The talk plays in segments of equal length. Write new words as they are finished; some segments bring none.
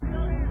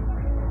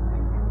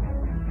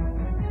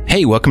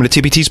Hey, welcome to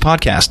TBT's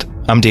podcast.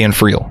 I'm Dan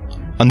Friel.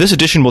 On this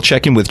edition, we'll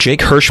check in with Jake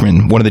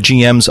Hirschman, one of the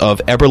GMs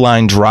of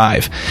Eberline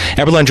Drive.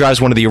 Eberline Drive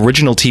is one of the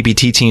original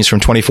TBT teams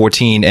from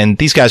 2014, and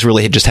these guys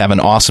really just have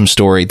an awesome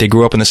story. They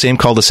grew up in the same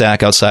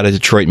cul-de-sac outside of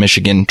Detroit,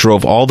 Michigan,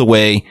 drove all the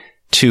way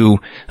to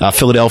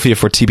Philadelphia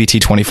for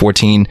TBT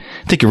 2014.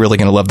 I think you're really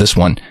going to love this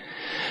one.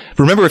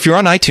 Remember, if you're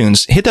on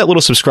iTunes, hit that little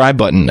subscribe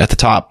button at the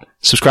top.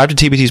 Subscribe to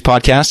TBT's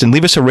podcast and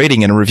leave us a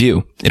rating and a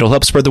review. It'll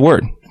help spread the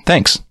word.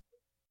 Thanks.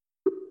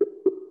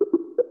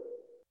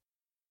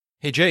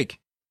 Hey, Jake.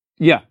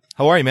 Yeah.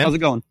 How are you, man? How's it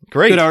going?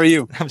 Great. Good. How are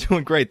you? I'm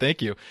doing great.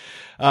 Thank you.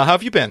 How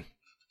have you been?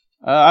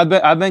 I've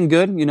been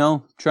good,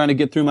 trying to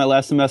get through my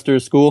last semester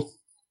of school.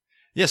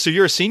 Yeah. So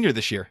you're a senior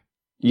this year.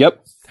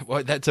 Yep.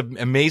 Well, that's an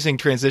amazing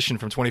transition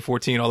from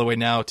 2014 all the way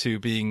now to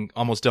being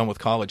almost done with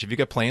college. Have you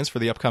got plans for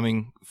the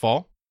upcoming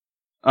fall?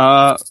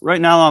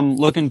 Right now I'm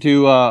looking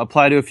to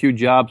apply to a few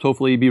jobs,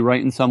 hopefully be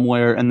writing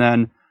somewhere, and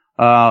then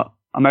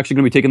I'm actually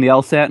going to be taking the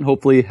LSAT and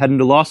hopefully heading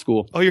to law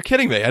school. Oh, you're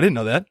kidding me. I didn't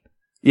know that.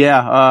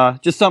 Yeah,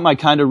 just something I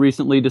kind of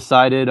recently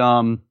decided.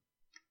 My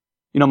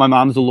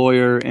mom's a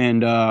lawyer,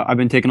 and I've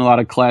been taking a lot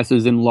of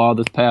classes in law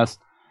this past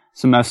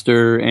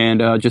semester,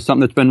 and just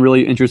something that's been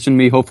really interesting to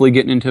me, hopefully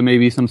getting into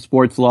maybe some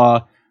sports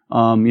law,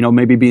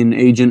 maybe being an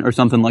agent or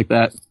something like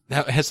that.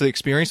 Now, has the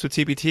experience with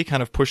TBT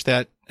kind of pushed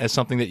that as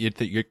something that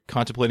you're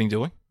contemplating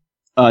doing?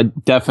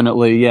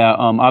 Definitely, yeah.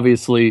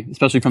 Obviously,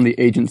 especially from the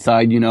agent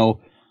side,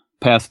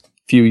 past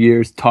few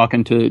years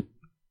talking to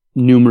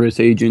numerous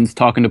agents,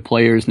 talking to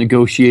players,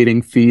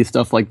 negotiating fees,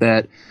 stuff like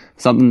that.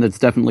 Something that's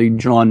definitely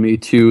drawn me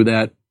to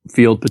that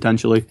field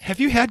potentially. Have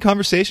you had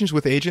conversations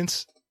with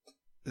agents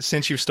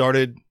since you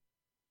started,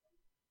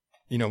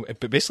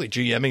 basically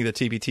GMing the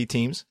TBT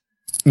teams?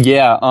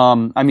 Yeah.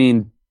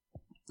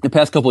 The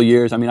past couple of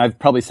years, I've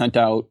probably sent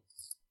out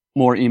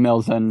more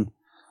emails than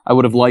I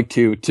would have liked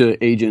to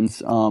agents,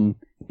 talking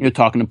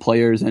to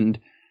players, and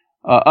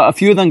a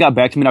few of them got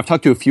back to me. I've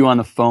talked to a few on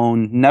the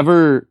phone.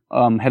 Never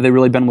have they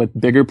really been with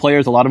bigger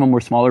players. A lot of them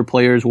were smaller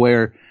players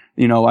where,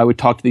 I would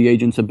talk to the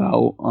agents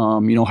about,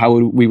 how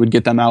we would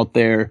get them out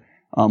there,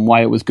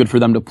 why it was good for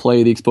them to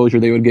play, the exposure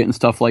they would get and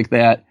stuff like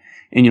that.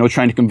 And,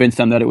 trying to convince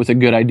them that it was a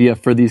good idea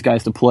for these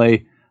guys to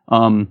play. I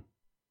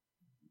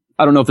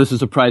don't know if this is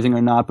surprising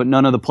or not, but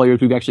none of the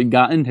players we've actually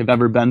gotten have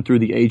ever been through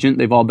the agent.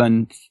 They've all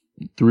been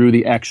through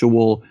the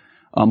actual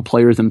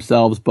players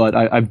themselves. But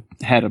I've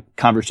had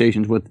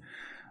conversations with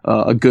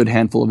a good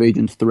handful of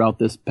agents throughout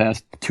this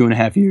past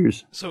 2.5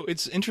 years. So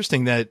it's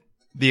interesting that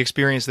the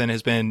experience then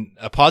has been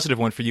a positive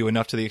one for you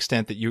enough to the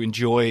extent that you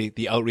enjoy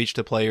the outreach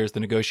to players, the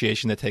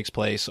negotiation that takes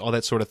place, all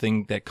that sort of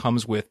thing that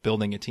comes with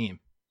building a team.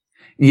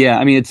 Yeah,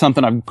 it's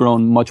something I've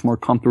grown much more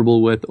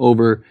comfortable with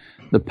over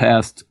the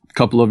past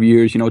couple of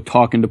years,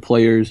 talking to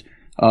players,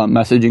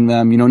 messaging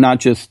them, not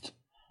just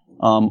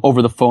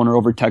over the phone or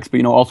over text,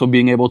 but, also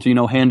being able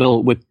to,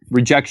 handle with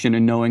rejection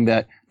and knowing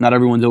that not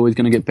everyone's always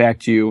going to get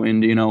back to you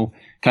and,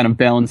 kind of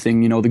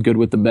balancing, the good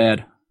with the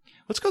bad.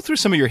 Let's go through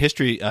some of your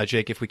history,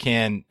 Jake, if we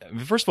can.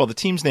 First of all, the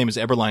team's name is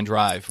Eberline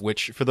Drive,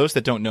 which for those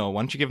that don't know,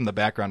 why don't you give them the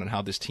background on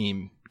how this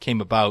team came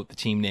about, the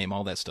team name,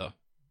 all that stuff?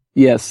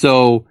 Yeah.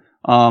 So,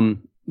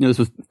 this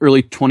was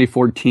early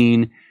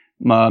 2014.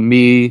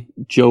 Me,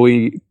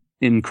 Joey,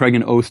 and Craig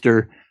and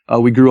Oster,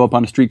 we grew up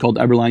on a street called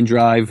Eberline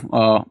Drive.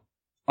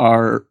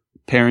 Our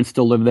parents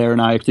still live there, and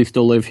I actually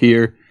still live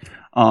here.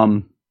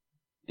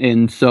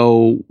 And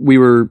so we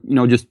were,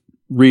 just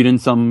reading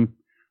some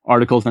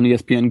articles on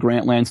ESPN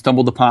Grantland,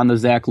 stumbled upon the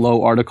Zach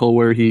Lowe article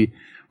where he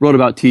wrote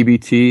about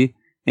TBT.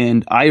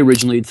 And I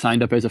originally had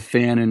signed up as a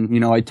fan, and,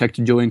 I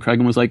texted Joey and Craig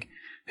and was like,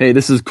 hey,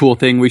 this is a cool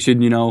thing. We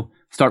should,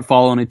 start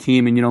following a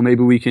team, and,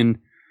 maybe we can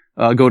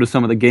go to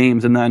some of the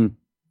games. And then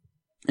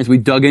as we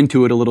dug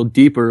into it a little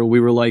deeper, we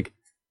were like,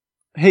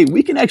 hey,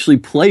 we can actually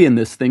play in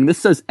this thing. This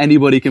says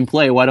anybody can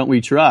play. Why don't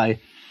we try?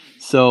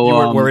 So you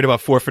weren't worried about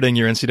forfeiting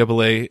your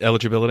NCAA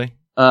eligibility?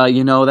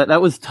 That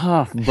was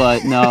tough,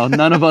 but no,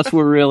 none of us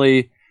were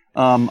really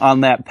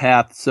on that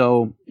path.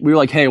 So we were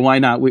like, hey, why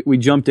not? We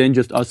jumped in,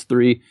 just us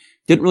three.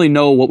 Didn't really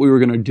know what we were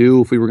going to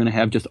do, if we were going to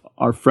have just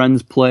our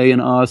friends play in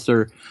us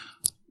or,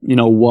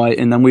 what.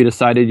 And then we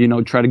decided,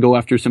 try to go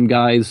after some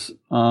guys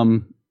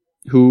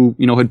who,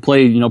 had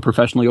played,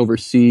 professionally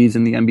overseas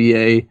in the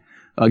NBA,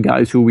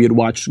 guys who we had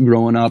watched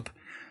growing up.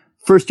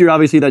 First year,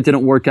 obviously, that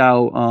didn't work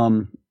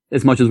out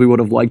as much as we would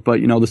have liked.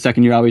 But, the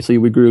second year, obviously,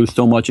 we grew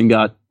so much and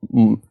got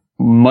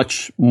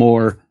much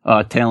more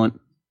talent.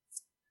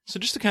 So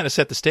just to kind of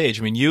set the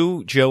stage,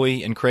 you,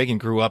 Joey, and Craig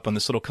grew up on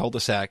this little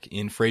cul-de-sac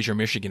in Fraser,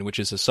 Michigan, which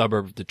is a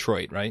suburb of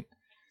Detroit, right?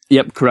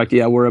 Yep, correct.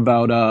 Yeah, we're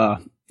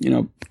about,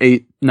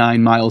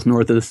 8-9 miles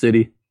north of the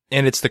city.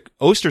 And it's the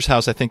Oster's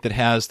house, I think, that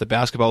has the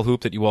basketball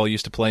hoop that you all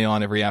used to play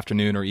on every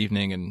afternoon or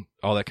evening and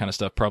all that kind of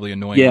stuff, probably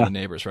annoying all the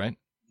neighbors, right?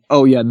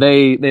 Oh, yeah.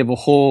 They have a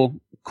whole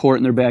court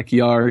in their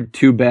backyard,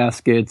 2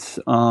 baskets.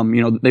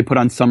 They put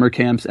on summer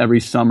camps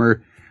every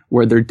summer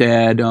where their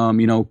dad,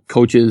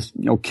 coaches,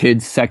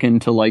 kids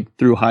second to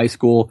through high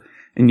school.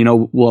 And,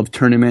 we'll have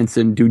tournaments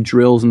and do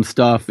drills and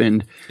stuff.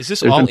 And is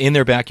this all in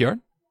their backyard?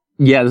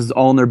 Yeah, this is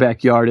all in their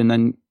backyard. And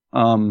then,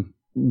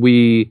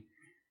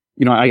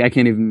 I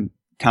can't even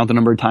count the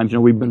number of times,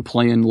 we've been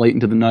playing late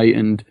into the night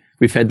and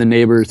we've had the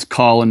neighbors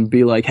call and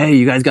be like, hey,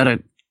 you guys got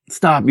to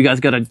stop. You guys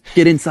got to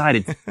get inside.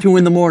 It's 2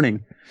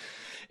 a.m.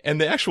 And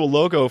the actual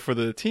logo for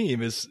the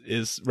team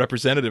is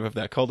representative of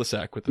that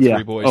cul-de-sac with the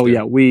 3 boys. Oh,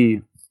 yeah.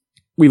 We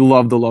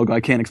love the logo.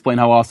 I can't explain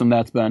how awesome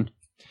that's been.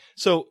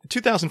 So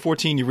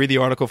 2014, you read the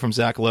article from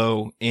Zach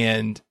Lowe,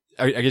 and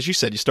I guess you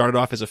said you started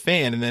off as a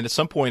fan, and then at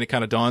some point it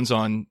kind of dawns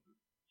on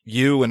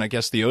you and I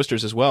guess the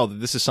Oasters as well that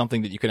this is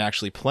something that you can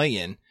actually play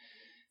in.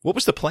 What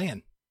was the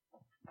plan?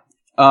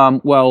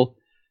 Well,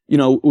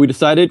 we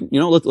decided,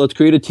 let's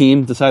create a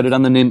team, decided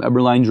on the name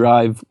Eberline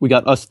Drive. We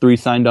got us 3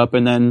 signed up,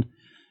 and then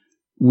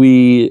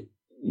we,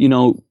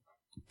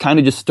 kind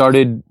of just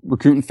started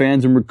recruiting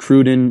fans and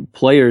recruiting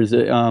players,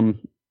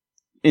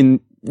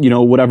 in,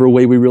 whatever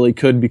way we really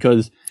could,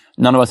 because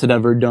none of us had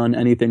ever done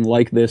anything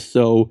like this.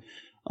 So,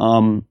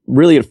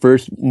 really at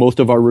first, most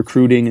of our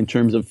recruiting in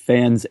terms of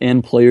fans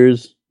and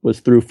players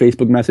was through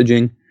Facebook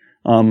messaging,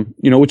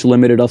 which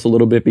limited us a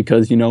little bit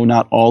because,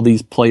 not all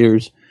these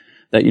players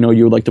that,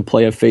 you would like to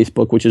play at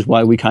Facebook, which is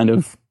why we kind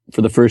of,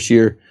 for the first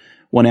year,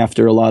 went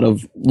after a lot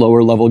of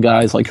lower level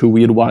guys like who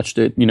we had watched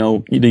at,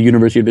 the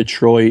University of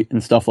Detroit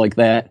and stuff like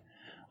that.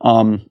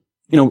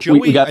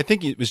 Joey, I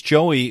think it was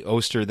Joey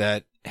Oster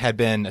that had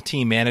been a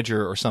team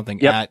manager or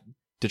something at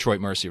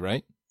Detroit Mercy,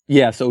 right?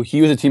 Yeah. So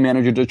he was a team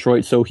manager at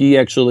Detroit. So he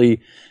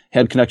actually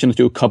had connections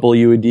to a couple of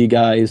UAD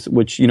guys,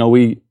 which,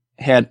 we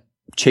had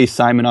Chase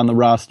Simon on the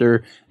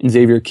roster and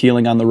Xavier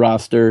Keeling on the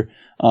roster.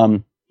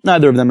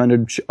 Neither of them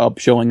ended up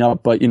showing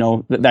up, but,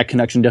 that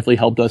connection definitely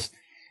helped us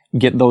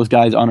get those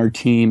guys on our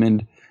team.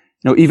 And,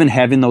 even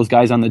having those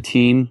guys on the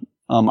team,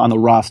 on the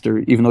roster,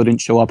 even though it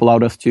didn't show up,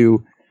 allowed us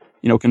to,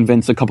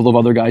 convince a couple of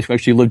other guys who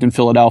actually lived in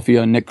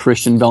Philadelphia, Nick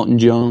Christian, Belton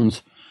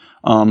Jones,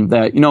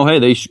 that, hey,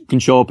 they can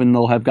show up and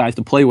they'll have guys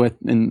to play with.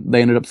 And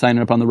they ended up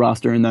signing up on the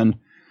roster. And then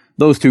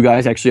those 2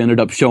 guys actually ended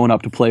up showing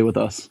up to play with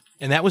us.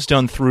 And that was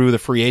done through the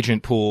free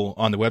agent pool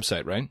on the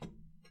website, right?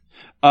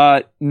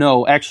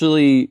 No,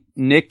 actually,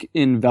 Nick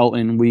and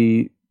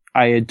Belton,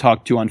 I had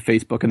talked to on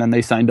Facebook, and then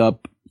they signed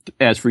up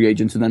as free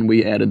agents, and then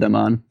we added them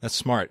on. That's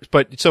smart.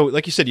 But so,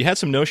 like you said, you had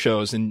some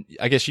no-shows, and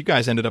I guess you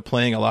guys ended up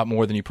playing a lot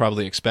more than you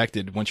probably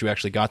expected once you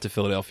actually got to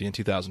Philadelphia in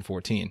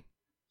 2014.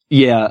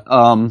 Yeah.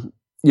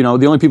 The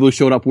only people who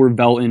showed up were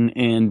Belton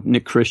and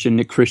Nick Christian.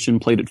 Nick Christian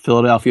played at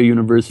Philadelphia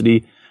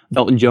University.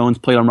 Belton Jones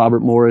played on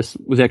Robert Morris,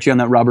 was actually on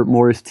that Robert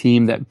Morris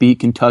team that beat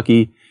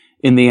Kentucky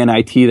in the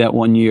NIT that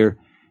one year.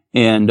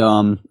 And,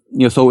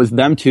 so it was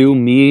them 2,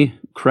 me,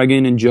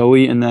 Cregan, and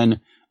Joey, and then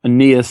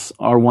Aeneas,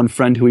 our one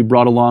friend who we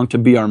brought along to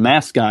be our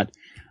mascot.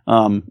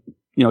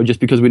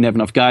 Just because we didn't have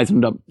enough guys,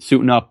 ended up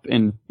suiting up,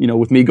 and,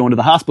 with me going to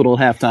the hospital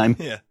at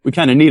halftime, we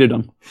kind of needed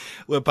them.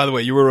 Well, by the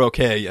way, you were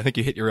okay. I think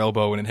you hit your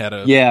elbow and it had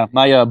a... Yeah,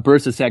 my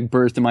bursa sac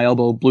burst and my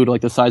elbow blew to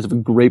like the size of a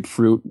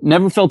grapefruit.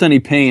 Never felt any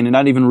pain and I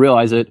didn't even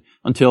realize it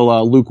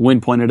until Luke Wynn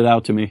pointed it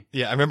out to me.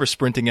 Yeah, I remember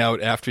sprinting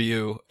out after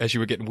you as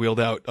you were getting wheeled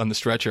out on the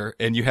stretcher,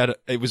 and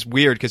it was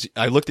weird because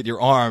I looked at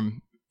your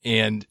arm,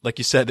 and like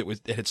you said,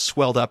 it had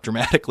swelled up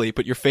dramatically,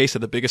 but your face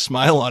had the biggest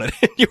smile on it.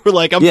 And you were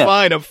like, I'm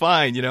fine,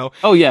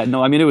 Oh yeah,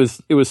 no, I mean,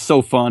 it was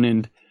so fun.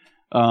 And,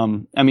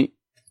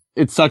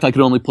 it sucked I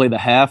could only play the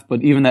half,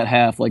 but even that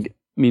half,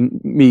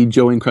 me,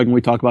 Joey, and Craig, and we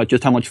talk about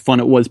just how much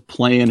fun it was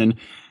playing and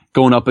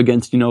going up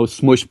against,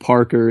 Smush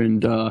Parker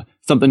and,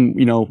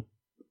 something,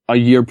 a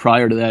year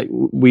prior to that,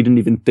 we didn't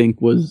even think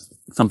was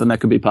something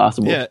that could be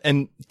possible. Yeah,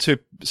 and to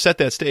set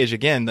that stage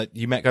again, that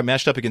you got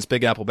matched up against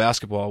Big Apple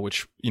basketball,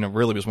 which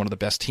really was one of the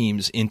best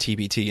teams in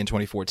TBT in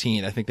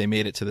 2014. I think they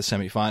made it to the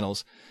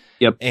semifinals.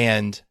 Yep.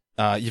 And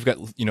you've got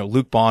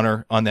Luke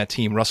Bonner on that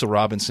team, Russell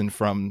Robinson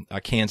from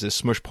Kansas,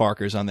 Smush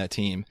Parker's on that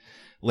team,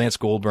 Lance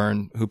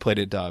Goldburn, who played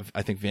at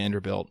I think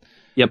Vanderbilt.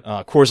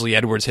 Yep. Corsley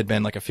Edwards had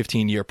been like a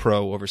 15-year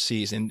pro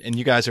overseas, and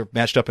you guys are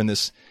matched up in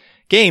this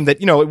game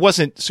that, it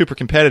wasn't super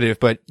competitive,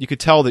 but you could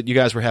tell that you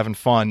guys were having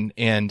fun,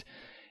 and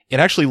it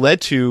actually led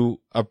to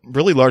a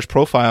really large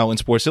profile in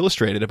Sports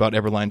Illustrated about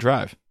Eberline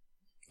Drive.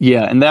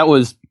 Yeah, and that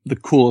was the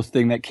coolest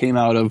thing that came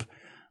out of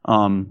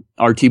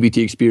our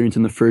TBT experience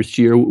in the first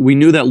year. We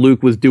knew that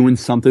Luke was doing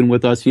something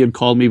with us. He had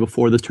called me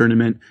before the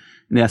tournament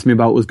and asked me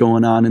about what was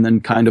going on, and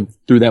then kind of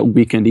through that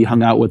weekend he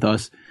hung out with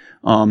us,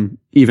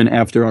 even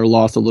after our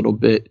loss a little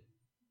bit.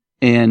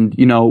 And,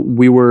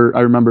 I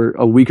remember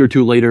a week or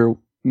 2 later,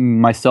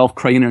 myself,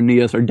 Craig, and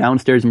Aeneas are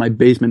downstairs in my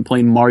basement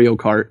playing Mario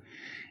Kart.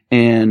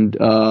 And,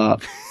 I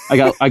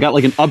got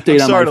like an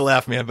update I'm sorry to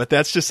laugh, man, but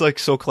that's just like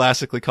so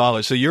classically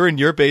college. So you're in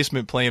your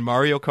basement playing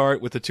Mario Kart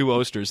with the 2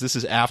 Osters. This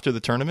is after the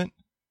tournament?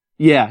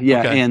 Yeah.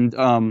 Okay. And,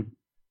 I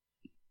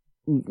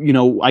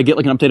get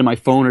like an update on my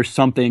phone or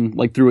something,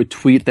 like through a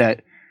tweet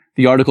that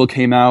the article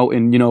came out,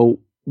 and,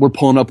 we're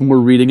pulling up and we're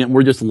reading it and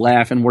we're just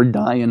laughing. We're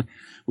dying.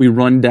 We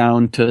run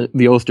down to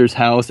the Oster's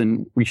house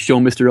and we show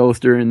Mr.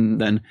 Oster,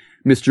 and then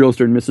Mr.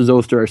 Oster and Mrs.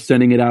 Oster are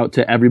sending it out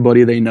to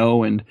everybody they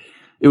know. And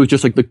it was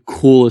just like the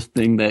coolest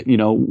thing that,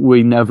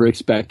 we never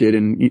expected.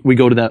 And we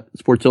go to that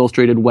Sports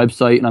Illustrated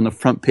website, and on the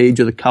front page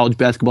of the college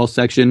basketball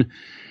section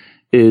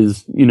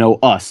is,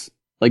 us.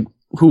 Like,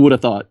 who would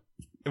have thought?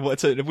 Well,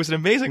 it was an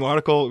amazing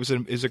article.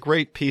 It was a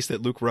great piece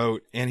that Luke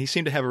wrote, and he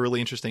seemed to have a really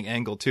interesting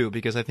angle too,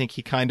 because I think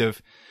he kind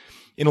of,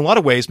 in a lot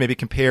of ways, maybe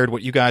compared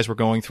what you guys were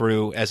going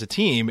through as a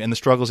team and the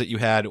struggles that you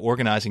had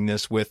organizing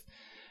this with,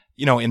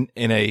 in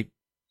a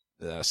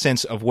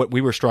sense of what we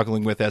were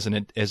struggling with as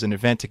an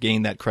event to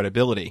gain that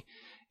credibility.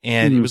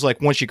 And it was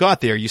like, once you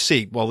got there, you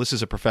see, well, this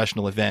is a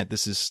professional event.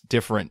 This is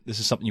different. This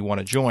is something you want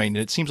to join. And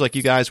it seems like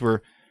you guys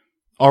were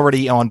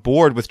already on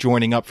board with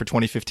joining up for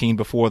 2015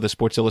 before the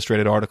Sports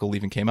Illustrated article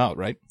even came out,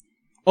 right?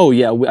 Oh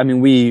yeah. I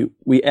mean,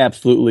 we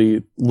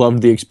absolutely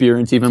loved the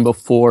experience even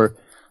before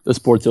the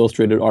Sports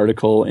Illustrated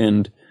article.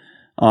 And,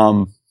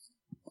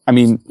 I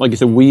mean, like I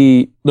said,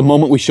 the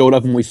moment we showed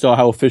up and we saw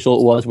how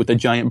official it was with the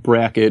giant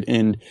bracket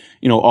and,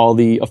 all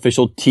the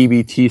official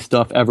TBT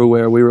stuff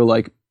everywhere, we were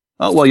like,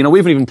 oh, well, we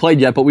haven't even played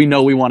yet, but we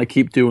know we want to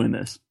keep doing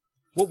this.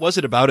 What was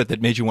it about it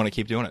that made you want to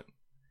keep doing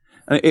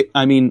it?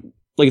 I mean,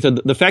 like I said,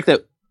 the fact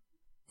that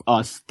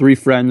us three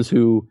friends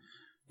who,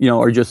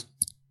 are just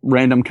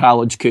random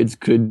college kids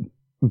could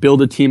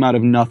build a team out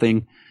of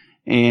nothing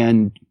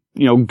and,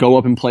 go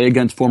up and play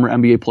against former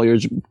NBA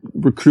players,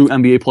 recruit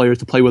NBA players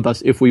to play with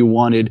us if we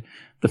wanted.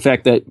 The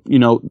fact that,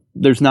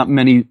 there's not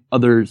many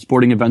other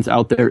sporting events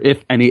out there,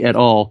 if any at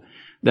all,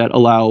 that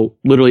allow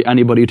literally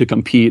anybody to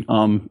compete.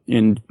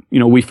 And,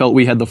 we felt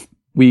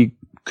we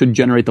could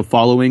generate the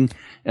following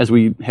as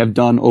we have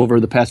done over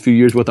the past few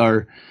years with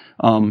our,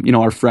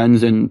 our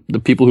friends and the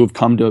people who have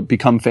come to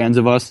become fans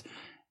of us,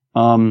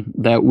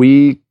 that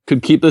we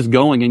could keep this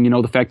going. And,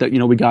 the fact that,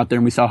 we got there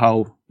and we saw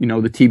how, the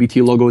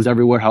TBT logo is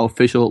everywhere, how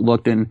official it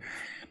looked. And,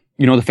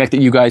 the fact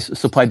that you guys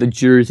supplied the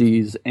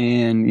jerseys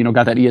and,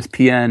 got that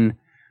ESPN,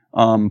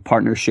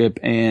 partnership,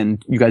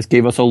 and you guys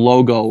gave us a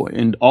logo,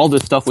 and all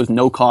this stuff was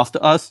no cost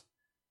to us.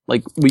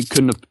 Like, we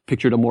couldn't have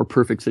pictured a more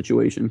perfect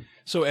situation.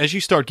 So as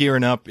you start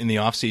gearing up in the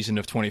off season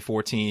of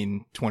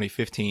 2014,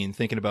 2015,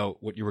 thinking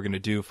about what you were going to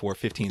do for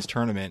 15's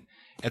tournament,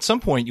 at some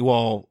point you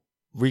all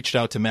reached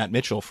out to Matt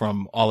Mitchell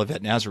from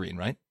Olivet Nazarene,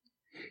 right?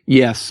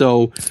 Yeah.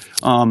 So,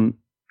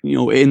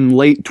 in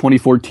late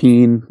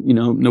 2014,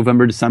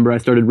 November, December, I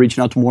started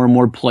reaching out to more and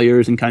more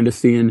players and kind of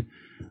seeing,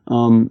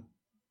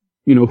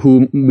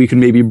 who we could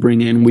maybe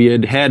bring in. We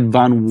had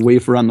Von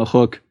Wafer on the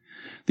hook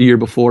the year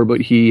before,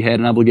 but he had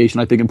an obligation,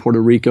 I think, in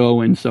Puerto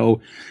Rico. And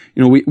so,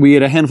 we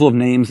had a handful of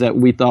names that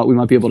we thought we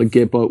might be able to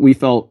get, but we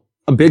felt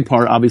a big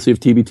part, obviously, of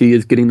TBT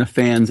is getting the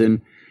fans,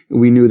 and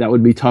we knew that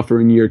would be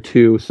tougher in year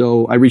two.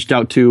 So I reached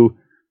out to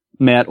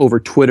Matt over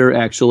Twitter,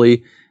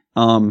 actually.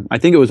 I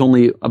think it was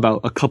only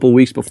about a couple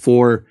weeks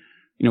before,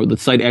 the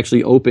site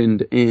actually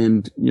opened,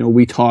 and,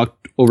 we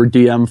talked over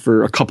DM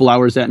for a couple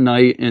hours that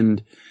night,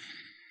 and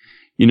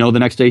the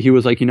next day he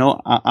was like,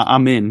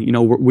 I'm in.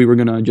 We were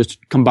going to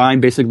just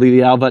combine basically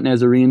the Olivet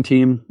Nazarene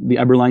team, the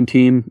Eberlein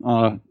team,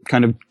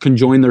 kind of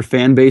conjoin their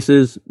fan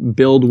bases,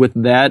 build with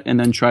that, and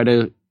then try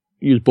to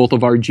use both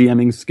of our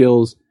GMing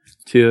skills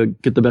to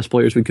get the best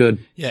players we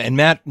could. Yeah. And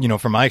Matt,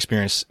 from my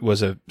experience,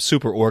 was a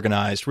super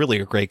organized, really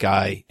a great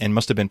guy, and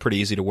must have been pretty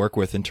easy to work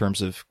with in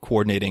terms of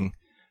coordinating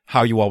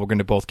how you all were going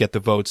to both get the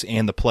votes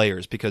and the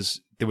players,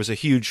 because there was a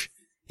huge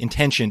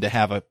intention to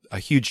have a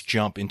huge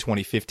jump in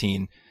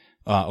 2015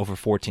 over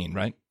 14,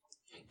 right?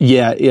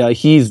 Yeah,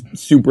 he's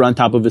super on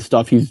top of his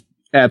stuff. He's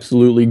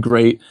absolutely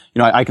great.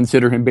 I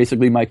consider him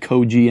basically my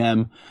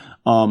co-GM,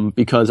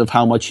 because of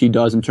how much he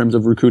does in terms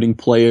of recruiting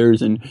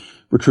players and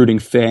recruiting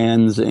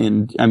fans.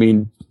 And I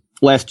mean,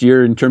 last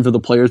year, in terms of the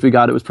players we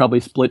got, it was probably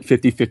split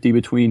 50-50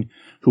 between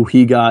who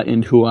he got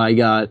and who I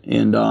got.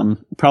 And,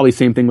 probably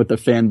same thing with the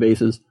fan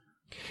bases.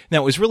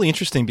 Now, it was really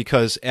interesting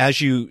because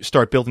as you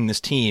start building this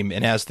team,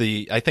 and as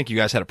I think you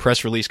guys had a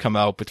press release come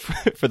out, but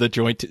for the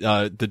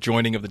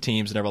joining of the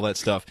teams and all that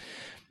stuff.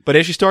 But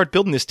as you start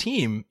building this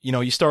team,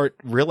 you start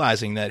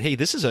realizing that, hey,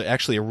 this is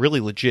actually a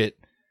really legit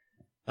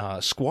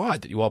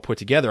squad that you all put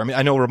together. I mean,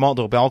 I know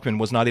Romaldo Balkman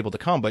was not able to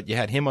come, but you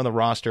had him on the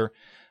roster.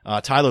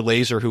 Tyler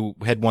Laser, who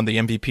had won the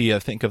MVP, I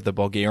think, of the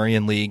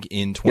Bulgarian League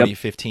in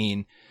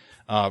 2015.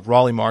 Yep.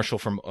 Raleigh Marshall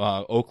from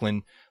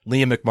Oakland.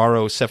 Liam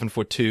McMurrow,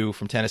 7'2"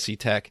 from Tennessee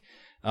Tech.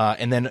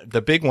 And then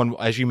the big one,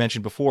 as you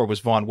mentioned before, was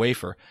Von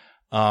Wafer,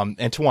 and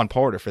Tawan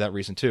Porter for that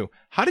reason too.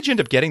 How did you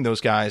end up getting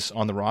those guys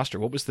on the roster?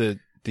 What was the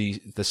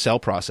sell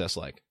process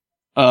like?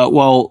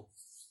 Well,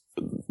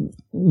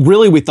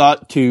 really, we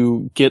thought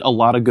to get a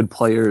lot of good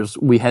players,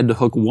 we had to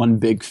hook one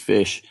big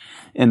fish,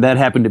 and that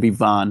happened to be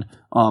Von.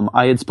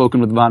 I had spoken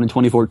with Von in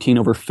 2014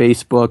 over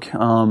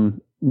Facebook,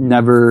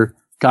 never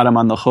got him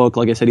on the hook.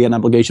 Like I said, he had an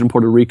obligation in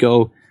Puerto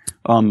Rico,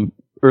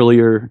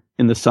 earlier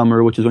in the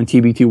summer, which is when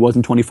TBT was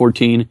in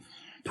 2014.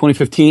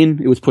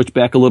 2015, it was pushed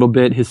back a little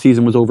bit. His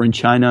season was over in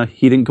China.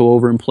 He didn't go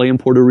over and play in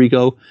Puerto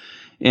Rico.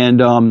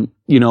 And,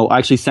 I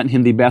actually sent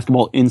him the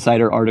Basketball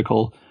Insider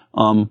article,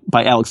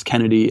 by Alex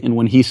Kennedy. And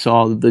when he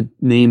saw the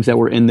names that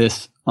were in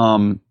this,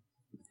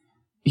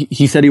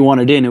 he said he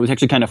wanted in. It was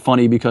actually kind of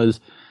funny because,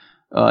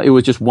 it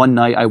was just one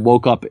night I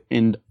woke up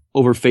and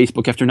over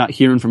Facebook after not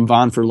hearing from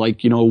Von for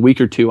a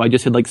week or two, I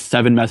just had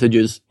 7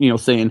 messages,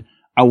 saying,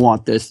 I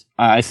want this.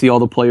 I see all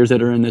the players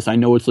that are in this. I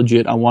know it's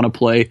legit. I want to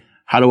play.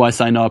 how do I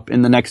sign up?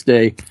 And the next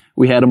day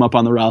we had him up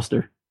on the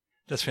roster.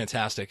 That's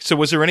fantastic. So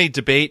was there any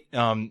debate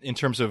in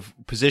terms of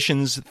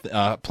positions,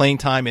 playing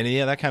time, any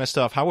of that kind of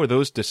stuff? How were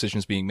those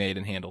decisions being made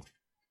and handled?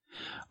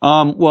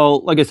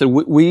 Well, like I said,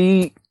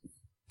 we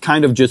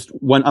kind of just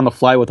went on the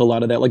fly with a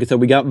lot of that. Like I said,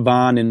 we got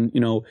Vaughn, and,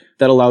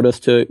 that allowed us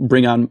to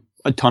bring on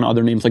a ton of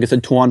other names. Like I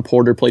said, Tawan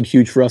Porter played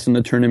huge for us in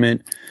the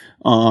tournament.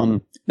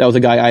 That was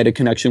a guy I had a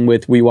connection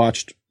with. We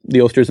watched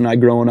the Oasters and I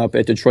growing up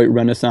at Detroit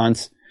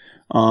Renaissance.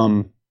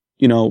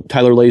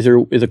 Tyler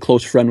Laser is a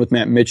close friend with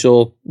Matt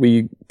Mitchell.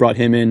 We brought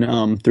him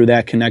in through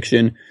that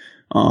connection.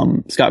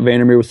 Scott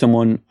Vandermeer was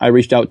someone I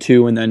reached out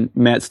to, and then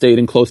Matt stayed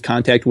in close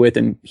contact with,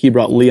 and he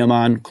brought Liam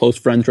on, close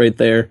friends right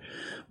there.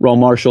 Raul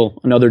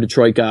Marshall, another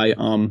Detroit guy.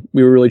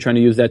 We were really trying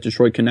to use that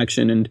Detroit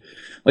connection. And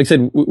like I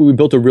said, we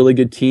built a really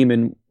good team.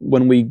 And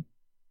when we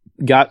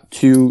got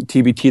to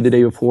TBT the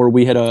day before,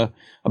 we had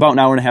about an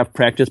hour and a half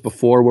practice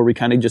before, where we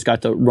kind of just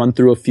got to run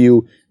through a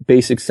few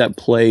basic set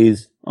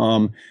plays,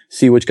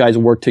 see which guys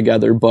work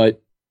together.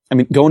 But I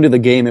mean, going to the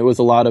game, it was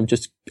a lot of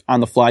just on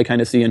the fly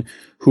kind of seeing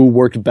who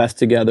worked best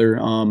together.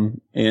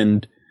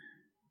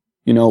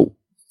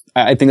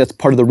 I think that's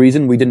part of the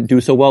reason we didn't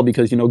do so well,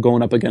 because,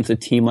 going up against a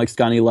team like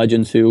Scotty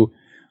Legends, who,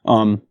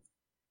 I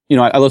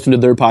listened to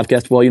their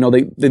podcast. Well,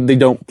 they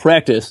don't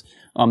practice.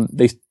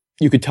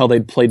 You could tell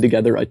they'd played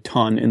together a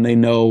ton, and they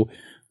know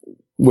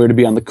where to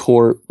be on the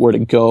court, where to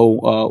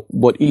go,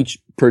 what each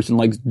person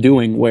likes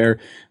doing, where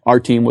our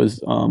team was,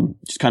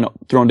 just kind of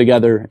thrown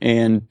together.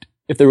 And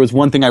if there was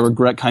one thing I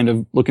regret kind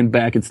of looking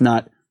back, it's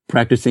not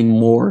practicing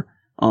more,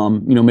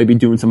 maybe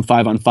doing some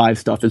 5-on-5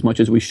 stuff as much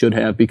as we should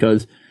have,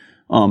 because,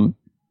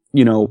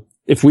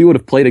 if we would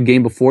have played a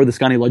game before the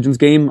Scotty Legends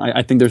game,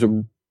 I think there's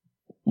a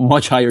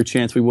much higher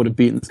chance we would have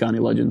beaten the Scotty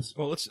Legends.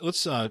 Well,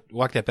 let's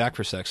walk that back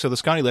for a sec. So the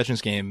Scotty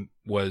Legends game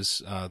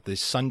was the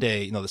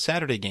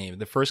Saturday game,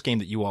 the first game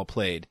that you all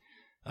played,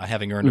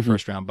 having earned a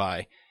first round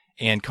bye.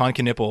 And Con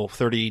Knipple,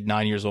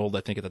 39 years old,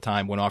 I think at the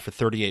time, went off for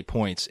 38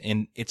 points.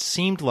 And it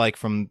seemed like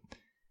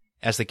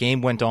as the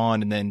game went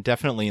on, and then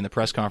definitely in the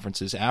press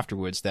conferences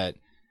afterwards, that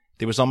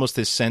there was almost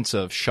this sense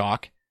of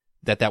shock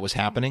that was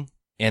happening,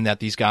 and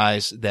that these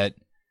guys that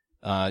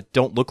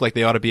don't look like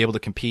they ought to be able to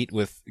compete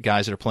with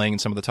guys that are playing in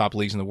some of the top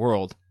leagues in the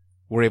world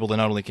were able to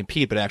not only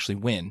compete but actually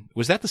win.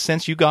 Was that the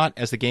sense you got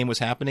as the game was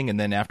happening and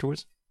then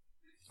afterwards?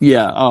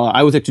 Yeah,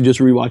 I was actually just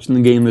rewatching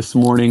the game this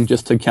morning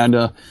just to kind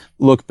of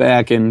look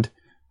back and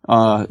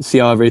see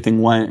how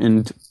everything went.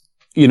 And,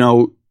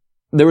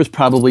 there was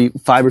probably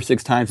 5 or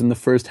 6 times in the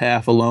first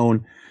half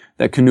alone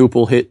that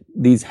Knuppel hit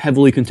these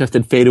heavily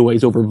contested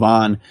fadeaways over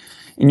Vaughn.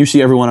 And you see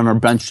everyone on our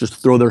bench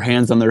just throw their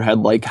hands on their head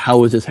like,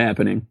 how is this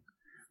happening?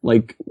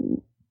 Like,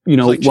 he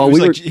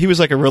was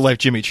like a real life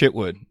Jimmy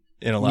Chitwood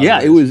in a lot of ways.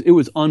 Yeah, it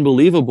was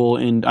unbelievable.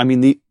 And I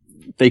mean,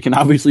 they can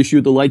obviously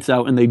shoot the lights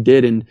out, and they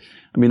did. And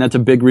I mean, that's a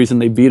big reason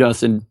they beat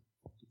us. And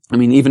I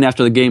mean, even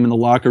after the game in the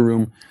locker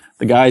room,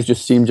 the guys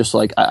just seemed just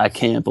like, I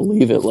can't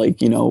believe it. Like,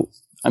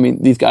 I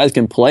mean, these guys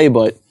can play,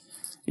 but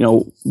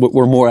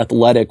we're more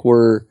athletic.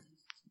 We're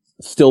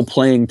still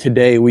playing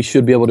today. We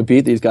should be able to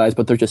beat these guys,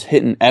 but they're just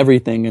hitting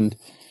everything. And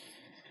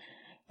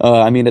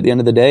I mean, at the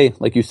end of the day,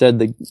 like you said,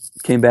 they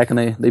came back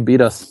and they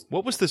beat us.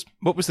 What was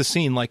the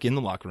scene like in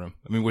the locker room?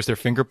 I mean, was there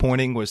finger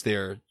pointing? Was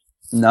there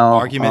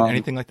argument,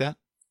 anything like that?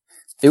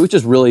 It was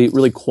just really,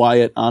 really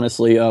quiet,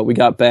 honestly. We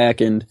got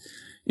back, and,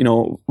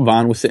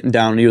 Vaughn was sitting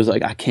down, and he was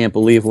like, I can't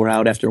believe we're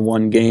out after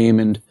one game.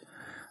 And,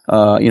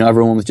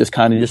 everyone was just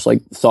kind of just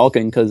like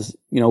sulking because,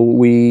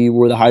 we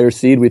were the higher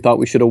seed. We thought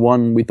we should have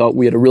won. We thought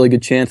we had a really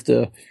good chance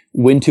to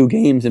win 2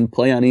 games and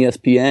play on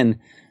ESPN.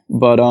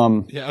 But,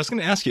 yeah, I was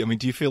going to ask you, I mean,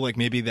 do you feel like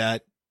maybe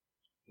that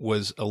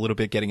was a little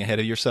bit getting ahead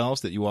of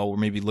yourselves, that you all were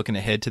maybe looking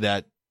ahead to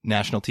that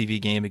national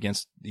TV game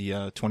against the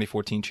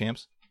 2014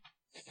 champs?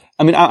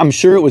 I mean, I'm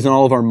sure it was in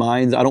all of our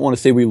minds. I don't want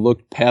to say we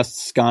looked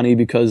past Scotty,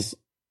 because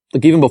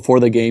like even before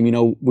the game,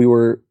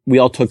 we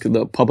all took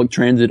the public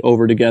transit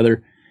over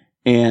together,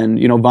 and,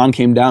 Vaughn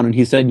came down and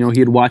he said, he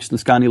had watched the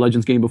Scotty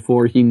Legends game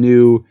before. He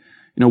knew,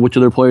 which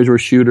of their players were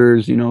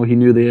shooters. He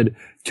knew they had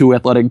 2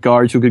 athletic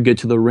guards who could get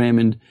to the rim.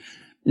 And,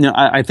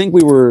 I think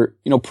we were,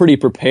 pretty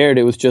prepared.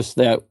 It was just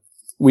that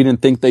we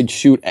didn't think they'd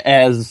shoot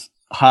as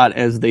hot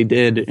as they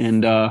did.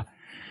 And,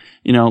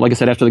 like I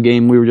said, after the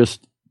game, we were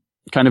just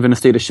kind of in a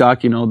state of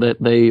shock, that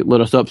they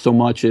lit us up so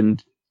much.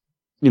 And,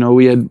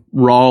 we had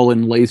Raul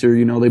and Laser,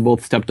 they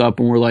both stepped up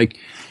and were like,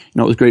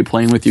 it was great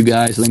playing with you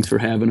guys. Thanks for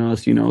having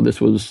us. This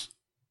was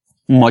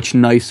much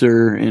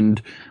nicer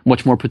and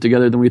much more put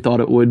together than we thought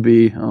it would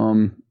be.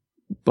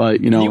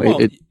 But, I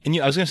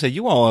was going to say,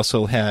 you all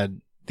also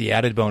had the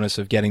added bonus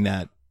of getting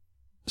that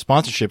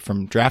sponsorship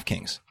from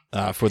DraftKings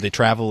for the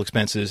travel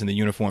expenses and the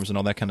uniforms and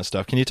all that kind of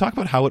stuff. Can you talk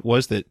about how it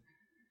was that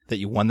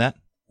you won that?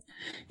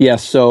 Yeah.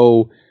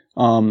 So,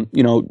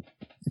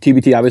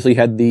 TBT obviously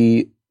had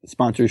the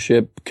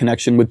sponsorship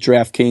connection with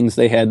DraftKings.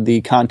 They had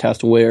the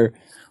contest where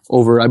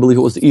over, I believe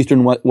it was the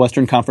Eastern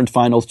Western Conference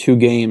Finals, 2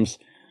 games,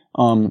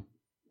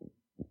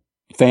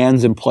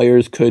 fans and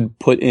players could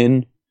put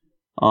in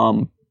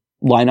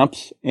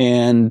lineups,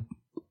 and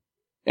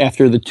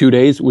after the 2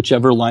 days,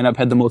 whichever lineup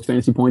had the most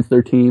fantasy points,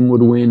 their team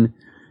would win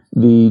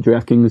the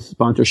DraftKings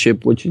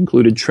sponsorship, which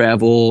included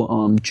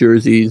travel,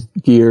 jerseys,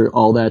 gear,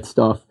 all that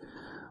stuff.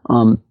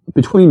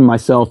 Between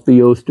myself, the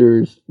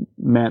Osters,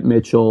 Matt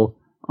Mitchell,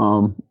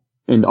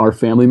 and our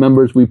family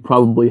members, we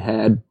probably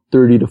had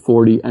 30 to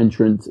 40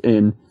 entrants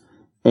in.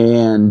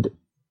 And,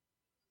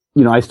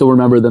 you know, I still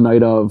remember the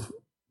night of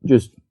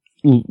just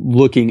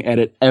looking at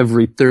it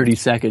every 30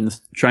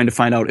 seconds, trying to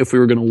find out if we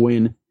were going to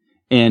win.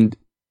 And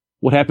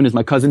what happened is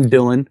my cousin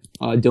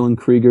Dylan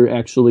Krieger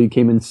actually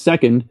came in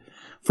second.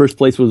 First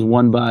place was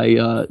won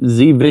by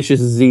Z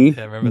Vicious Z,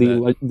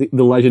 the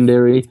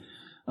legendary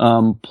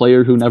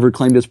player who never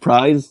claimed his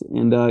prize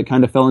and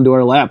kind of fell into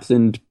our laps.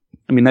 And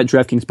I mean, that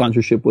DraftKings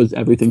sponsorship was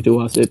everything to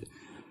us. It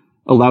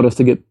allowed us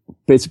to get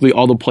basically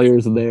all the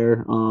players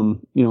there.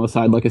 You know,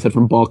 aside, like I said,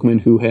 from Balkman,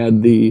 who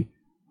had the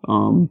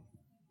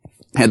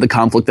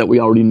conflict that we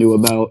already knew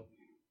about.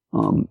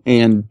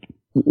 And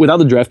without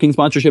the DraftKings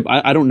sponsorship,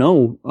 I don't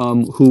know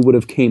who would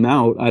have came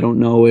out. I don't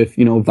know if,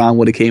 you know, Vaughn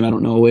would have came. I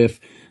don't know if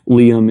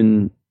Liam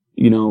and,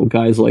 you know,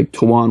 guys like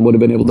Tawan would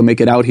have been able to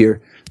make it out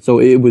here. So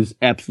it was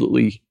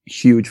absolutely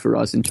huge for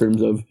us in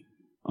terms of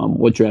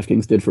what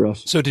DraftKings did for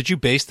us. So did you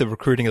base the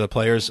recruiting of the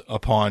players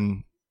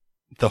upon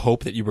the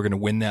hope that you were going to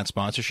win that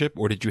sponsorship,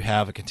 or did you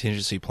have a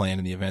contingency plan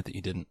in the event that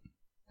you didn't?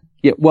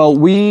 Yeah, well,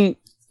 we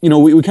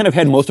kind of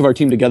had most of our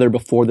team together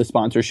before the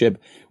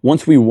sponsorship.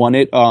 Once we won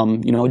it,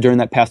 you know, during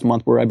that past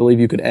month where I believe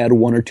you could add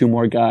one or two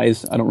more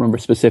guys, I don't remember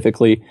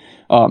specifically,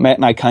 Matt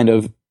and I kind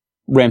of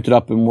ramped it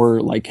up and we're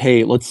like,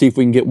 hey, let's see if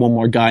we can get one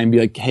more guy and be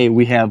like, hey,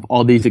 we have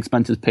all these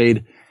expenses paid.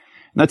 And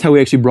that's how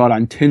we actually brought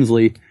on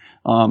Tinsley,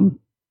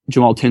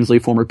 Jamal Tinsley,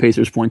 former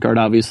Pacers point guard,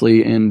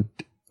 obviously, and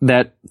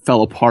that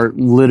fell apart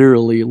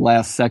literally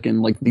last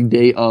second, like the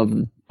day of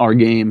our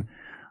game.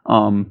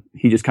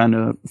 He just kind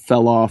of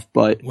fell off,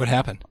 but what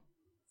happened?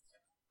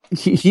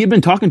 He had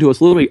been talking to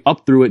us literally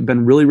up through it,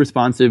 been really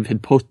responsive,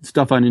 had posted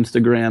stuff on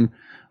Instagram,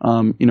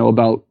 you know,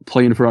 about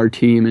playing for our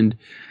team. And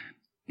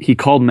he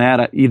called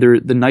Matt either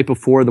the night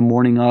before or the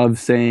morning of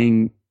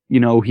saying, you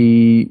know,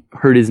 he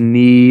hurt his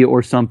knee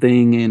or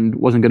something and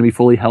wasn't going to be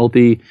fully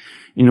healthy.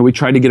 You know, we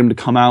tried to get him to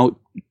come out,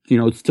 you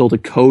know, still to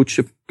coach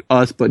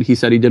us, but he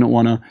said he didn't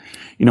want to,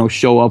 you know,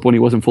 show up when he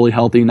wasn't fully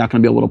healthy, not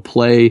going to be able to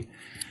play.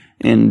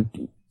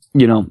 And,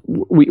 you know,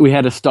 we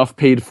had his stuff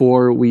paid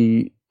for.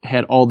 We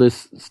had all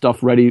this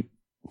stuff ready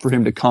for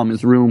him to come,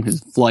 his room, his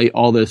flight,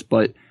 all this,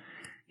 but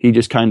he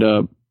just kind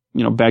of,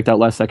 you know, backed out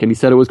last second. He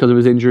said it was because of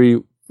his injury.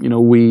 You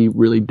know, we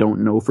really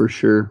don't know for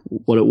sure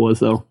what it was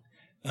though.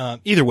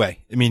 Either way,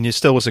 I mean, it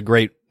still was a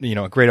great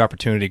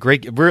opportunity,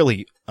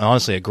 really,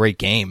 honestly, a great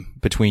game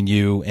between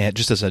you and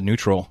just as a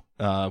neutral,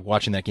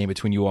 watching that game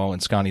between you all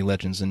and Scotty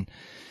Legends. And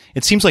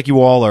it seems like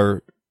you all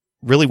are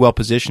really well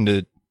positioned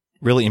to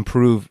really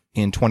improve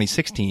in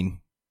 2016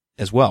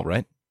 as well,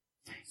 right?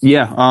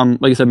 Yeah.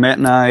 Like I said, Matt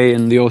and I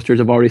and the Osters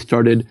have already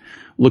started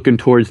looking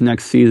towards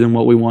next season,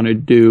 what we want to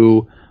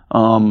do,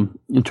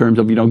 in terms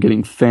of, you know,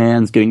 getting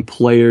fans, getting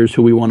players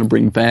who we want to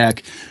bring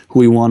back,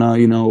 who we want to,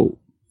 you know,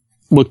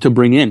 look to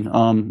bring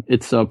in.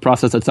 It's a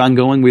process that's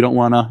ongoing. We don't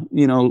want to,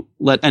 you know,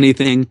 let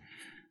anything,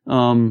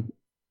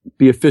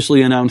 be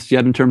officially announced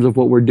yet in terms of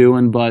what we're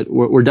doing, but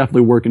we're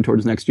definitely working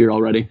towards next year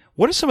already.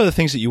 What are some of the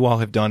things that you all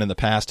have done in the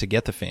past to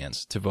get the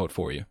fans to vote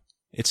for you?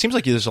 It seems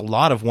like there's a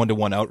lot of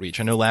one-to-one outreach.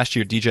 I know last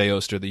year DJ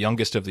Oster, the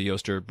youngest of the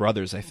Oster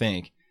brothers, I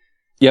think,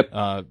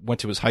 went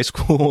to his high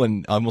school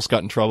and almost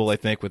got in trouble, I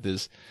think, with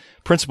his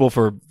principal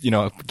for, you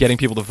know, getting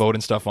people to vote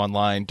and stuff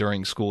online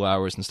during school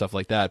hours and stuff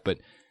like that. But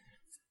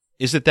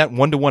is it that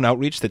one-to-one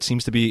outreach that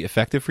seems to be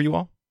effective for you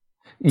all?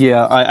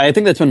 Yeah, I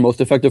think that's been most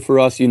effective for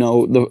us. You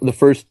know, the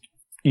first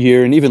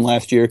year and even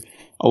last year,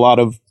 a lot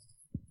of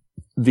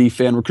the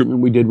fan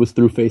recruitment we did was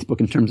through Facebook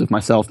in terms of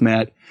myself,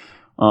 Matt,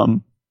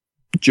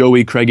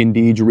 Joey, Craig, and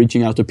Deej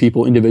reaching out to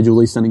people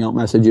individually, sending out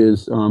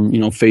messages, you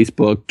know,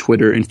 Facebook,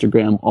 Twitter,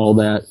 Instagram, all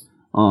that.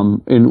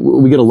 And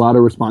we get a lot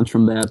of response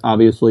from that,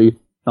 obviously.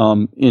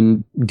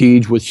 And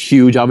Deej was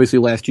huge, obviously,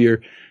 last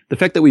year. The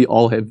fact that we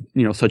all have,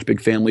 you know, such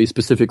big families,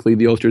 specifically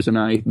the Osters and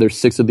I, there's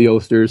 6 of the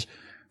Osters.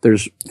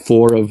 There's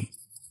 4 of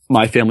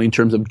my family in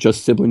terms of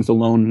just siblings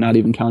alone, not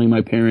even counting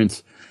my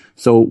parents.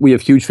 So we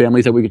have huge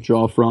families that we could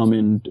draw from,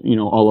 and, you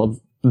know, all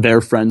of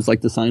their friends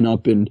like to sign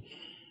up. And,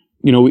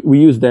 you know, we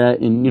use that.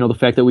 And, you know, the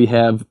fact that we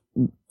have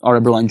our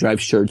Eberline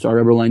Drive shirts, our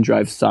Eberline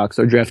Drive socks,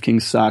 our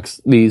DraftKings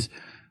socks,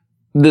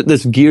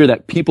 this gear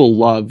that people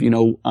love, you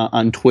know,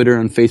 on Twitter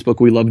and Facebook,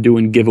 we love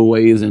doing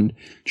giveaways and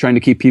trying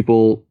to keep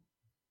people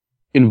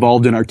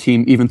involved in our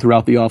team even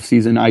throughout the off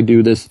season. I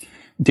do this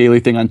daily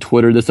thing on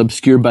Twitter, this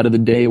obscure bet of the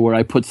day where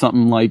I put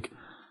something like,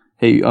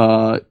 hey,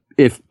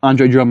 if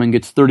Andre Drummond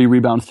gets 30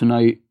 rebounds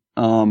tonight,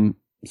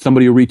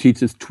 somebody who retweets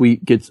his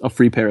tweet gets a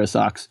free pair of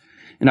socks.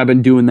 And I've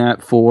been doing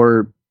that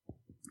for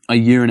a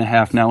year and a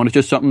half now. And it's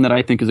just something that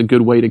I think is a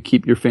good way to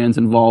keep your fans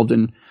involved.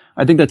 And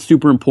I think that's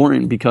super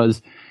important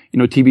because, you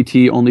know,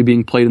 TBT only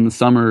being played in the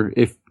summer,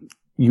 if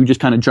you just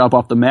kind of drop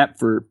off the map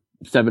for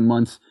 7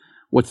 months,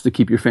 what's to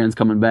keep your fans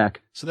coming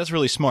back. So that's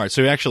really smart.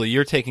 So actually,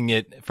 you're taking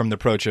it from the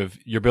approach of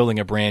you're building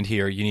a brand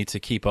here. You need to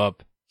keep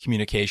up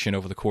communication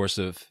over the course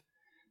of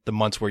the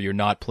months where you're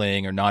not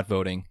playing or not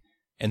voting.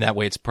 And that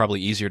way it's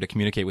probably easier to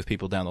communicate with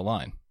people down the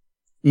line.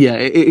 Yeah,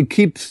 it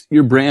keeps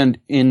your brand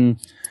in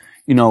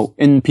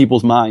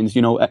people's minds.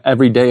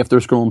 Every day if they're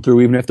scrolling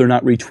through, even if they're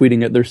not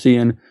retweeting it, they're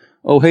seeing,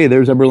 oh, hey,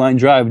 there's Eberline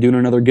Drive doing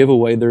another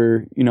giveaway.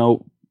 They're,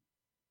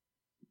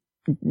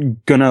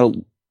 gonna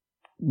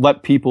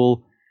let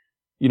people,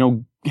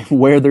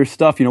 wear their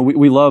stuff.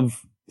 We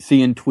love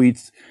seeing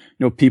tweets,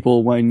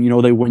 people when,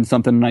 they win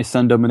something and I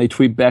send them and they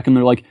tweet back and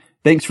they're like,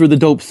 thanks for the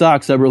dope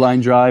socks,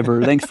 Eberline Drive,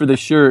 or thanks for the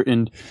shirt.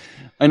 And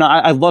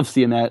I love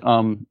seeing that.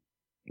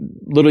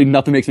 Literally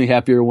nothing makes me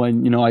happier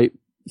when, I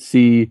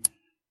see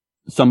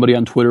somebody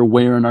on Twitter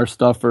wearing our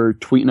stuff or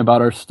tweeting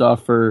about our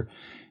stuff, or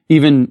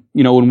even,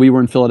 when we were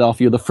in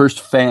Philadelphia, the first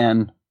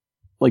fan,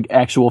 like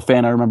actual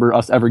fan I remember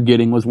us ever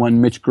getting was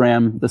when Mitch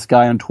Graham, this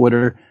guy on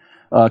Twitter,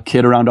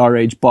 kid around our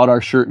age, bought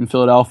our shirt in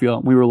Philadelphia.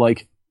 We were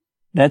like,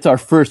 that's our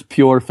first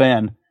pure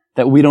fan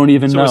that we don't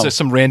even know. So was it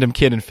some random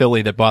kid in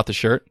Philly that bought the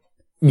shirt?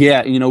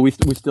 Yeah, we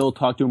still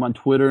talk to him on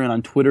Twitter, and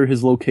on Twitter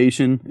his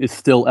location is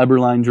still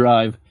Eberline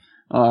Drive.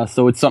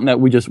 So it's something that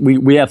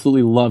we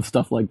absolutely love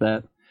stuff like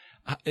that.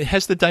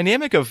 Has the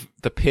dynamic of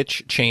the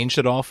pitch changed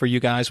at all for you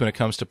guys when it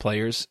comes to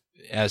players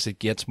as it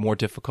gets more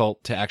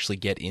difficult to actually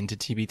get into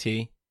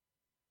TBT?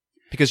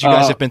 Because you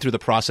guys have been through the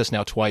process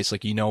now twice,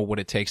 like what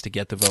it takes to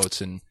get the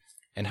votes and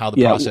how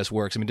the process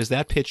works. I mean, does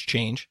that pitch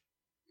change?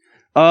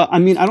 I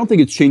don't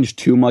think it's changed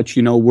too much.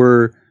 We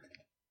go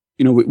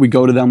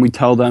to them, we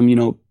tell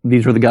them,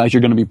 these are the guys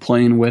you're going to be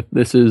playing with.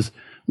 This is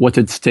what's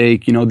at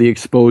stake, the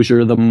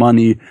exposure, the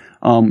money,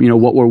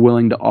 what we're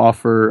willing to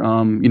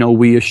offer.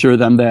 We assure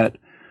them that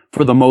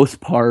for the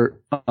most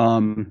part,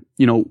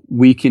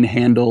 we can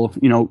handle,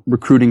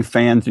 recruiting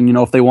fans, and,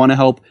 if they want to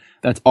help,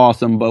 that's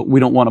awesome, but we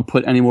don't want to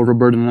put any more of a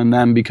burden on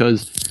them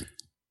because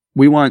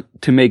we want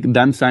to make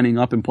them signing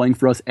up and playing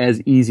for us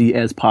as easy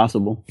as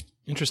possible.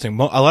 Interesting.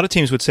 Well, a lot of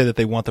teams would say that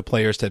they want the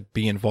players to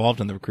be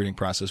involved in the recruiting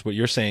process. What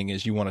you're saying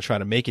is you want to try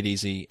to make it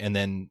easy, and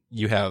then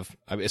you have,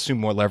 I assume,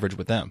 more leverage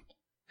with them.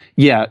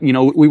 Yeah,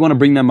 we want to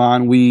bring them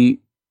on.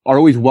 We are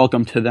always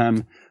welcome to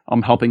them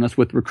helping us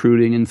with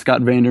recruiting. And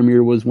Scott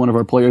Vandermeer was one of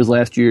our players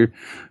last year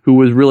who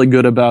was really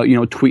good about,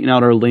 tweeting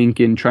out our link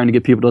and trying to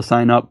get people to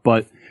sign up.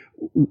 But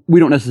we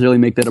don't necessarily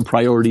make that a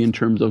priority in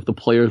terms of the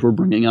players we're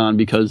bringing on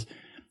because,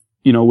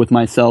 with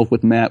myself,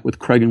 with Matt, with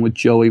Craig, and with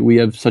Joey, we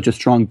have such a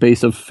strong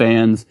base of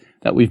fans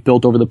that we've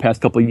built over the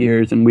past couple of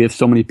years. And we have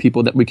so many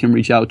people that we can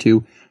reach out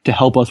to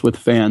help us with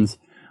fans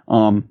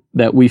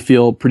that we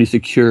feel pretty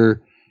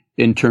secure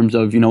in terms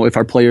of, if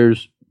our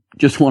players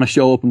just want to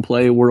show up and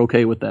play, we're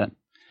okay with that.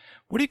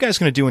 What are you guys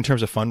going to do in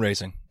terms of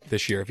fundraising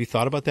this year? Have you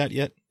thought about that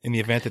yet in the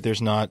event that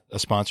there's not a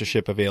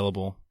sponsorship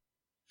available?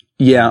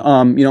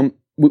 Yeah.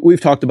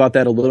 We've talked about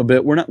that a little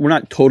bit. We're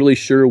not totally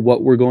sure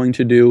what we're going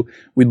to do.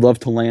 We'd love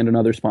to land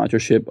another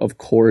sponsorship, of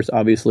course,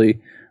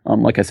 obviously.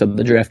 Like I said,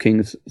 the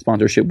DraftKings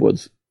sponsorship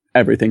was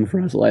everything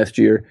for us last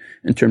year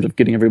in terms of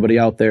getting everybody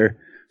out there.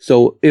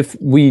 So if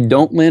we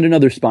don't land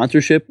another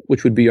sponsorship,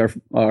 which would be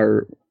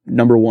our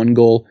number one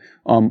goal,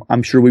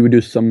 I'm sure we would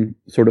do some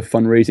sort of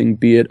fundraising,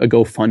 be it a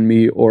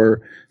GoFundMe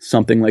or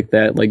something like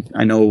that. Like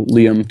I know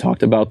Liam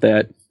talked about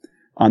that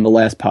on the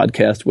last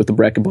podcast with the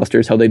Bracket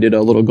Busters, how they did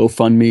a little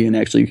GoFundMe and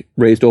actually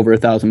raised over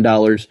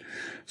 $1,000.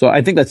 So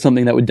I think that's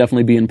something that would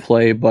definitely be in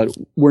play, but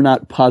we're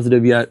not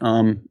positive yet.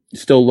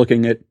 Still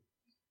looking at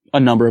a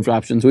number of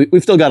options.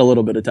 We've still got a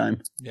little bit of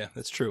time. Yeah,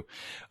 that's true.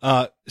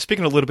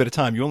 Speaking of a little bit of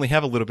time, you only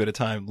have a little bit of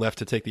time left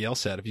to take the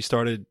LSAT. Have you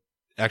started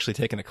actually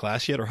taking a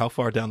class yet, or how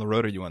far down the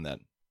road are you on that?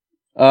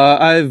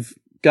 I've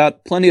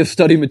got plenty of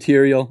study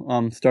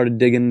material. Started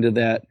digging into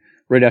that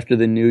right after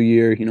the new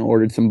year,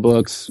 ordered some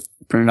books,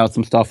 printed out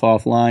some stuff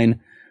offline.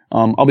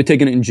 I'll be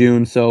taking it in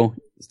June, so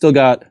still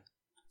got,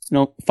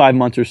 5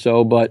 months or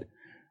so, but,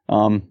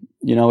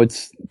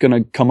 it's going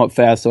to come up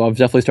fast. So I've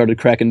definitely started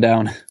cracking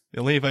down. The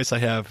only advice I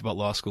have about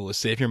law school is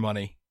save your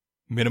money,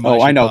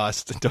 minimize your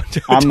costs.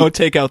 Don't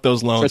take out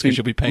those loans because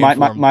you'll be paying for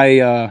them.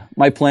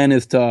 My plan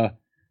is to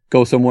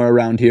go somewhere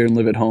around here and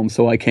live at home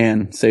so I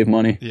can save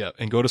money. Yeah,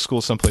 and go to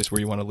school someplace where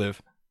you want to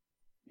live.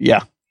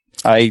 Yeah,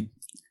 I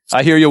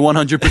hear you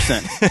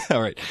 100%.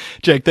 All right.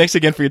 Jake, thanks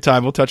again for your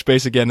time. We'll touch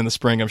base again in the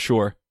spring, I'm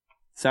sure.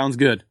 Sounds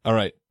good. All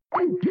right.